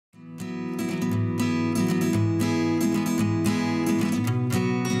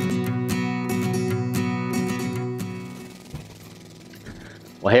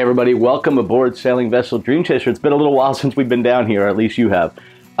Well, hey everybody, welcome aboard Sailing Vessel Dream Chaser. It's been a little while since we've been down here, or at least you have.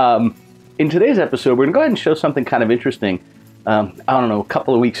 In today's episode, we're going to go ahead and show something kind of interesting. I don't know, a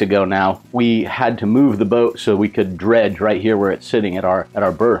couple of weeks ago now, we had to move the boat so we could dredge right here where it's sitting at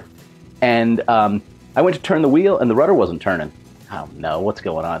our berth. And I went to turn the wheel and the rudder wasn't turning. Oh no, what's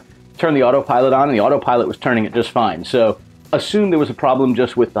going on? Turned the autopilot on and the autopilot was turning it just fine. So assumed there was a problem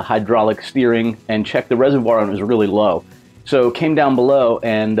just with the hydraulic steering and checked the reservoir and it was really low. So came down below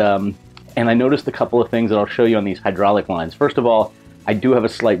and I noticed a couple of things that I'll show you on these hydraulic lines. First of all, I do have a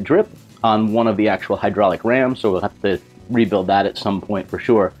slight drip on one of the actual hydraulic rams, so we'll have to rebuild that at some point for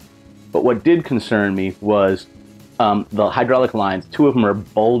sure. But what did concern me was the hydraulic lines. Two of them are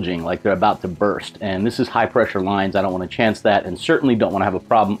bulging like they're about to burst, and this is high pressure lines. I don't want to chance that, and certainly don't want to have a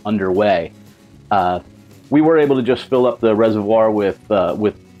problem underway. We were able to just fill up the reservoir with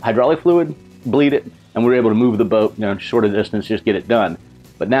hydraulic fluid, bleed it, and we were able to move the boat, short a distance, just get it done.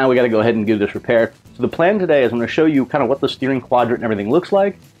 But now we got to go ahead and give this repair. So the plan today is I'm going to show you kind of what the steering quadrant and everything looks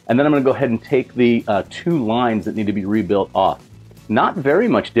like, and then I'm going to go ahead and take the two lines that need to be rebuilt off. Not very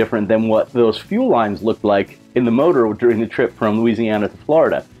much different than what those fuel lines looked like in the motor during the trip from Louisiana to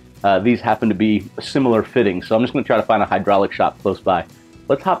Florida. These happen to be similar fittings, so I'm just going to try to find a hydraulic shop close by.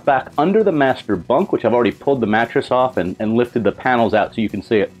 Let's hop back under the master bunk, which I've already pulled the mattress off and lifted the panels out so you can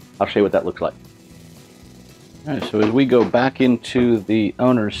see it. I'll show you what that looks like. All right, so as we go back into the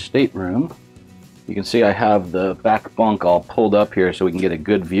owner's stateroom, you can see I have the back bunk all pulled up here so we can get a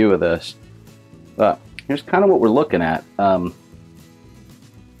good view of this. But here's kind of what we're looking at. Let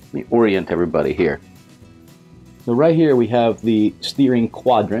me orient everybody here. So right here we have the steering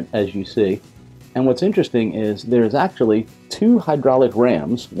quadrant, as you see. And what's interesting is there's actually two hydraulic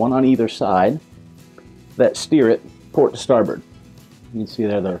rams, one on either side, that steer it port to starboard. You can see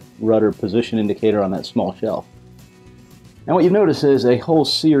there the rudder position indicator on that small shelf. And what you notice is a whole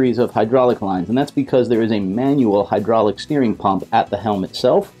series of hydraulic lines, and that's because there is a manual hydraulic steering pump at the helm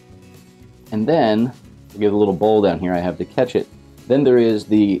itself. And then, I'll give a little bowl down here I have to catch it. Then there is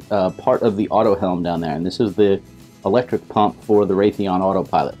the part of the auto helm down there, and this is the electric pump for the Raytheon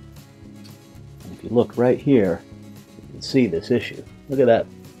Autopilot. And if you look right here, you can see this issue. Look at that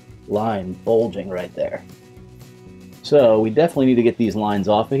line bulging right there. So we definitely need to get these lines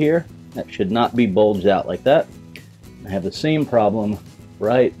off of here. That should not be bulged out like that. I have the same problem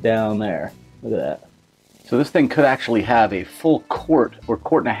right down there. Look at that. So this thing could actually have a full quart or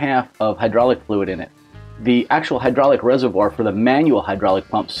quart and a half of hydraulic fluid in it. The actual hydraulic reservoir for the manual hydraulic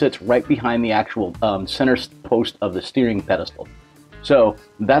pump sits right behind the actual center post of the steering pedestal. So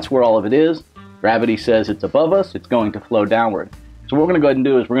that's where all of it is. Gravity says it's above us, it's going to flow downward. So what we're going to go ahead and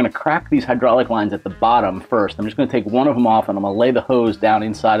do is we're going to crack these hydraulic lines at the bottom first. I'm just going to take one of them off and I'm going to lay the hose down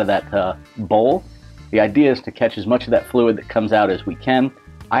inside of that bowl. The idea is to catch as much of that fluid that comes out as we can.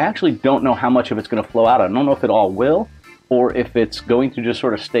 I actually don't know how much of it's going to flow out. I don't know if it all will, or if it's going to just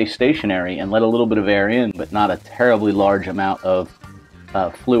sort of stay stationary and let a little bit of air in, but not a terribly large amount of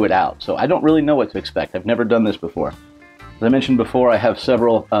fluid out. So I don't really know what to expect. I've never done this before. As I mentioned before, I have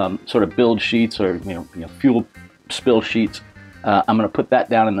several sort of bilge sheets or fuel spill sheets. I'm going to put that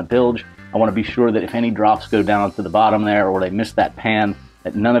down in the bilge. I want to be sure that if any drops go down to the bottom there, or they miss that pan,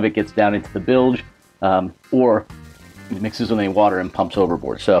 that none of it gets down into the bilge, or it mixes with any water and pumps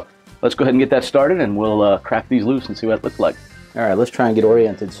overboard. So let's go ahead and get that started, and we'll crack these loose and see what it looks like. All right, let's try and get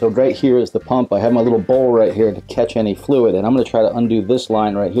oriented. So right here is the pump. I have my little bowl right here to catch any fluid, and I'm going to try to undo this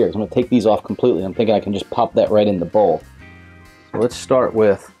line right here. So I'm going to take these off completely. I'm thinking I can just pop that right in the bowl. So let's start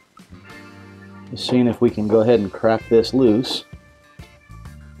with just seeing if we can go ahead and crack this loose.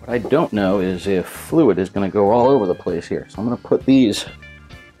 What I don't know is if fluid is going to go all over the place here. So I'm going to put these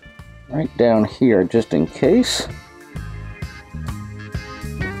right down here just in case.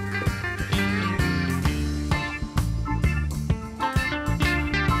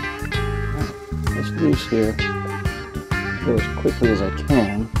 This loose here. Go as quickly as I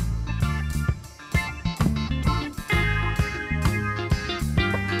can.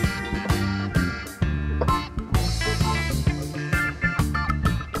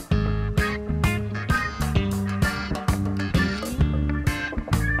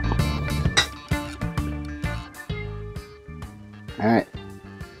 Alright,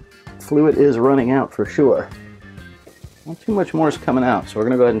 fluid is running out for sure. Not too much more is coming out, so we're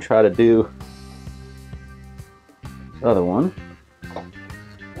going to go ahead and try to do the other one.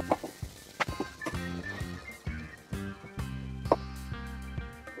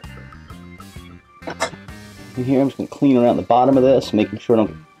 And here I'm just going to clean around the bottom of this, making sure I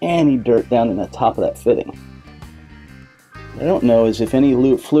don't get any dirt down in the top of that fitting. What I don't know is if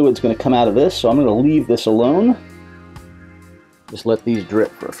any fluid's going to come out of this, so I'm going to leave this alone. Just let these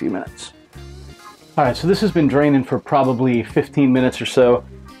drip for a few minutes. All right, so this has been draining for probably 15 minutes or so.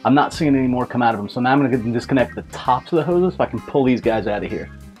 I'm not seeing any more come out of them, so now I'm gonna disconnect the tops of the hoses so I can pull these guys out of here.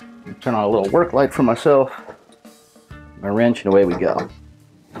 Turn on a little work light for myself, my wrench, and away we go.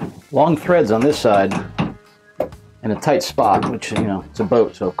 Long threads on this side, and a tight spot, which, you know, it's a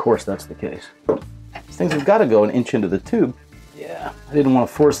boat, so of course that's the case. These things have got to go an inch into the tube. Yeah, I didn't want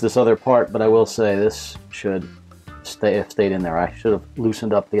to force this other part, but I will say this should have stayed in there. I should have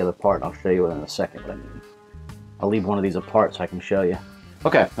loosened up the other part. I'll show you in a second what I mean. I'll leave one of these apart so I can show you.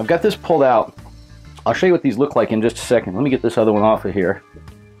 Okay, I've got this pulled out. I'll show you what these look like in just a second. Let me get this other one off of here.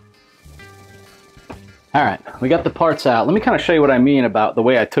 All right, we got the parts out. Let me kind of show you what I mean about the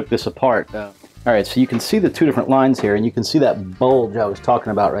way I took this apart. All right, so you can see the two different lines here, and you can see that bulge I was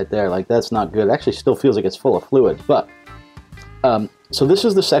talking about right there. Like, that's not good. It actually still feels like it's full of fluid, but so this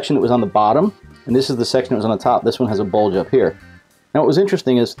is the section that was on the bottom, and this is the section that was on the top. This one has a bulge up here. Now, what was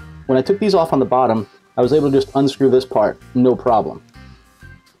interesting is when I took these off on the bottom, I was able to just unscrew this part, no problem.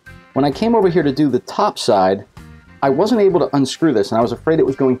 When I came over here to do the top side, I wasn't able to unscrew this, and I was afraid it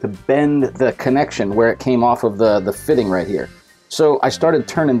was going to bend the connection where it came off of the fitting right here. So I started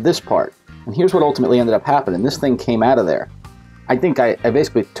turning this part, and here's what ultimately ended up happening. This thing came out of there. I think I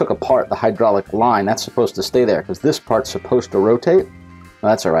basically took apart the hydraulic line. That's supposed to stay there, because this part's supposed to rotate.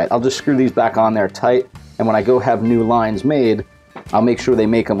 Well, that's all right. I'll just screw these back on there tight, and when I go have new lines made, I'll make sure they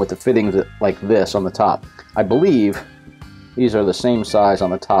make them with the fittings like this on the top. I believe these are the same size on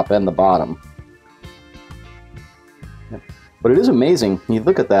the top and the bottom. But it is amazing, when you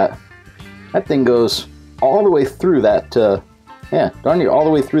look at that, that thing goes all the way through that, yeah, darn near all the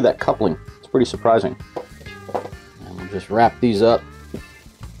way through that coupling. It's pretty surprising. And we'll just wrap these up.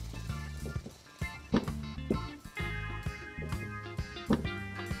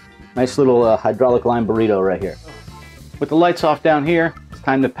 Nice little hydraulic line burrito right here. With the lights off down here, it's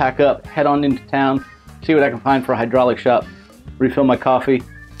time to pack up, head on into town, see what I can find for a hydraulic shop, refill my coffee.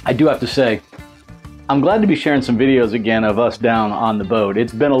 I do have to say, I'm glad to be sharing some videos again of us down on the boat.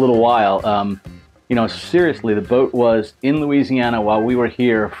 It's been a little while. You know, seriously, the boat was in Louisiana while we were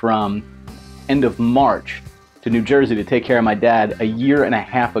here from end of March to New Jersey to take care of my dad a year and a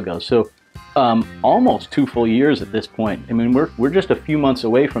half ago. So almost 2 full years at this point. I mean, we're just a few months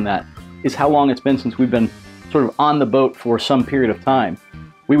away from that, is how long it's been since we've been sort of on the boat for some period of time.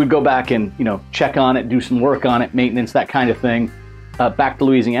 We would go back and, you know, check on it, do some work on it, maintenance, that kind of thing, back to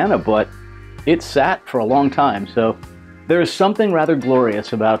Louisiana, but it sat for a long time. So there is something rather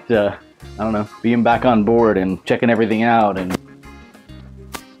glorious about, I don't know, being back on board and checking everything out. And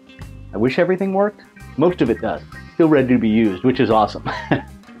I wish everything worked. Most of it does. Still ready to be used, which is awesome.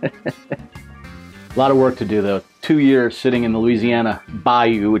 A lot of work to do though. 2 years sitting in the Louisiana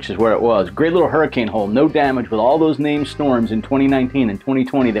Bayou, which is where it was. Great little hurricane hole, no damage, with all those named storms in 2019 and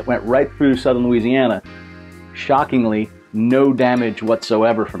 2020 that went right through southern Louisiana. Shockingly, no damage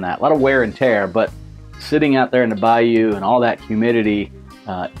whatsoever from that. A lot of wear and tear, but sitting out there in the bayou and all that humidity,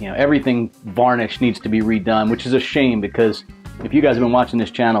 you know, everything varnish needs to be redone, which is a shame because if you guys have been watching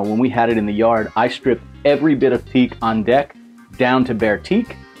this channel, when we had it in the yard, I stripped every bit of teak on deck down to bare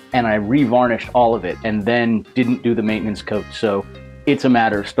teak, and I revarnished all of it and then didn't do the maintenance coat. So it's a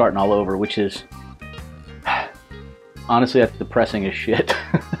matter of starting all over, which is, honestly, that's depressing as shit.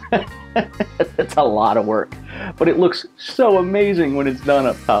 It's a lot of work, but it looks so amazing when it's done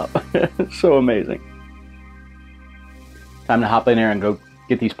up top. So amazing. Time to hop in there and go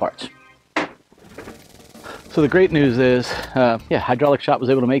get these parts. So the great news is, yeah, hydraulic shop was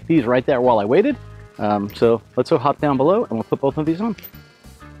able to make these right there while I waited. So let's go hop down below and we'll put both of these on.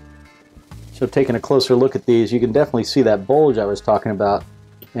 So taking a closer look at these, you can definitely see that bulge I was talking about.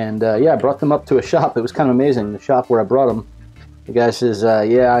 And yeah, I brought them up to a shop. It was kind of amazing. The shop where I brought them, the guy says,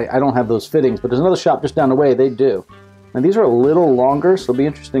 yeah, I don't have those fittings, but there's another shop just down the way, they do. And these are a little longer, so it'll be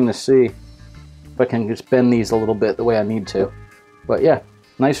interesting to see if I can just bend these a little bit the way I need to. But yeah,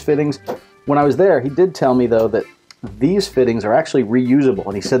 nice fittings. When I was there, he did tell me though that these fittings are actually reusable,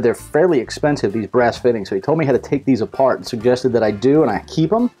 and he said they're fairly expensive, these brass fittings. So he told me how to take these apart and suggested that I do, and I keep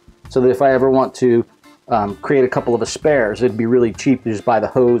them, so that if I ever want to create a couple of spares, it'd be really cheap to just buy the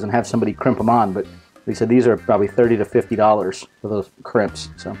hose and have somebody crimp them on. But he said these are probably $30 to $50 for those crimps.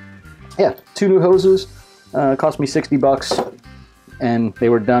 So yeah, 2 new hoses, cost me 60 bucks, and they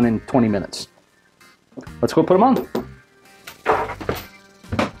were done in 20 minutes. Let's go put them on.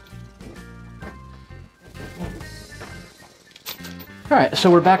 All right,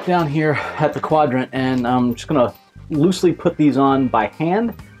 so we're back down here at the quadrant, and I'm just gonna loosely put these on by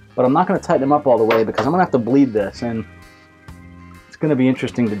hand, but I'm not gonna tighten them up all the way because I'm gonna have to bleed this, and it's gonna be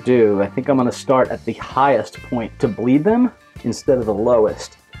interesting to do. I think I'm gonna start at the highest point to bleed them, instead of the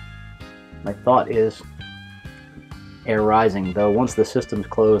lowest. My thought is air rising, though once the system's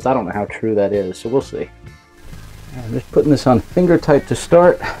closed, I don't know how true that is, so we'll see. I'm just putting this on finger tight to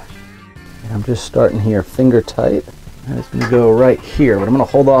start. And I'm just starting here finger tight. And it's going to go right here, but I'm going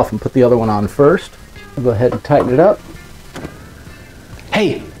to hold off and put the other one on first. I'll go ahead and tighten it up.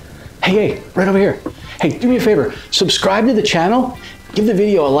 Hey, right over here. Hey, do me a favor, subscribe to the channel, give the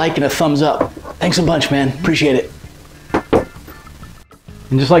video a like and a thumbs up. Thanks a bunch, man, appreciate it.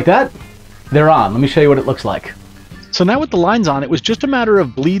 And just like that, they're on. Let me show you what it looks like. So now with the lines on, it was just a matter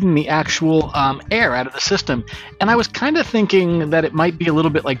of bleeding the actual air out of the system. And I was kind of thinking that it might be a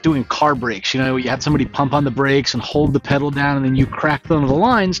little bit like doing car brakes. You know, you had somebody pump on the brakes and hold the pedal down, and then you crack one of the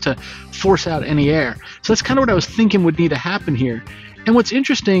lines to force out any air. So that's kind of what I was thinking would need to happen here. And what's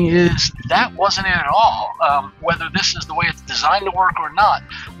interesting is that wasn't it at all, whether this is the way it's designed to work or not.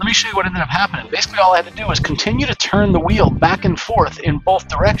 Let me show you what ended up happening. Basically, all I had to do was continue to turn the wheel back and forth in both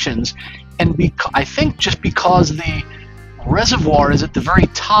directions. And I think just because the reservoir is at the very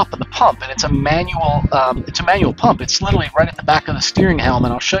top of the pump, and it's a manual pump. It's literally right at the back of the steering helm,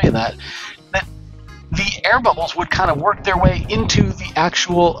 and I'll show you that the air bubbles would kind of work their way into the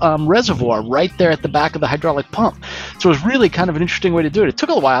actual reservoir right there at the back of the hydraulic pump. So it was really kind of an interesting way to do it. It took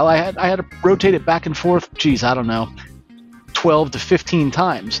a while. I had to rotate it back and forth, geez, I don't know, 12 to 15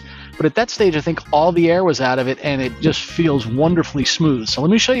 times. But at that stage, I think all the air was out of it, and it just feels wonderfully smooth. So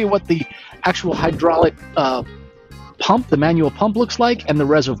let me show you what the actual hydraulic pump, the manual pump, looks like, and the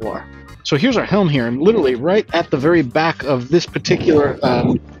reservoir. So here's our helm here, and literally right at the very back of this particular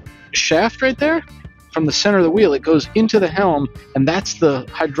shaft right there, from the center of the wheel, it goes into the helm, and that's the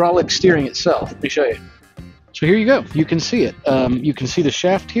hydraulic steering itself. Let me show you. So here you go. You can see it. You can see the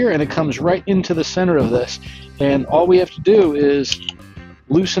shaft here, and it comes right into the center of this. And all we have to do is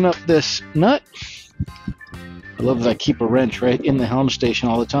loosen up this nut. I love that I keep a wrench right in the helm station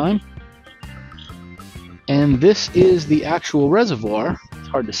all the time. And this is the actual reservoir. It's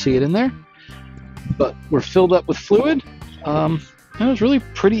hard to see it in there, but we're filled up with fluid. And it was really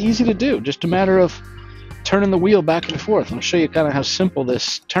pretty easy to do. Just a matter of turning the wheel back and forth. I'll show you kind of how simple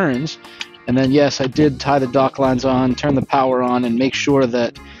this turns. And then, yes, I did tie the dock lines on, turn the power on, and make sure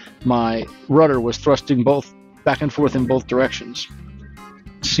that my rudder was thrusting both back and forth in both directions.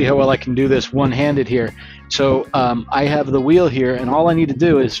 See how well I can do this one-handed here. So I have the wheel here, and all I need to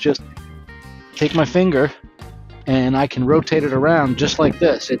do is just take my finger, and I can rotate it around just like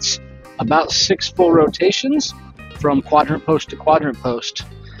this. It's about 6 full rotations from quadrant post to quadrant post.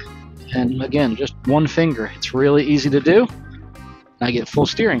 And again, just one finger. It's really easy to do. I get full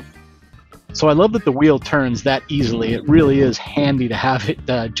steering. So I love that the wheel turns that easily. It really is handy to have it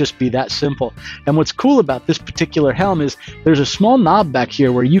just be that simple. And what's cool about this particular helm is there's a small knob back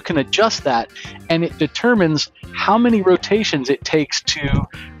here where you can adjust that, and it determines how many rotations it takes to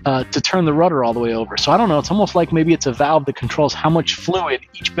turn the rudder all the way over. So I don't know, it's almost like maybe it's a valve that controls how much fluid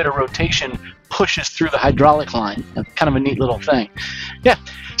each bit of rotation pushes through the hydraulic line. That's kind of a neat little thing. Yeah,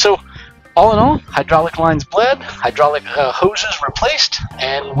 so all in all, hydraulic lines bled, hydraulic hoses replaced,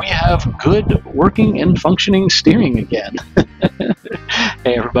 and we have good working and functioning steering again.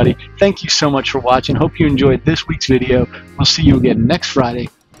 Hey everybody, thank you so much for watching. Hope you enjoyed this week's video. We'll see you again next Friday,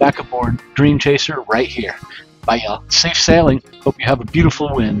 back aboard Dream Chaser right here. Bye y'all. Safe sailing. Hope you have a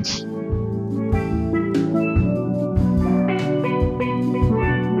beautiful winds.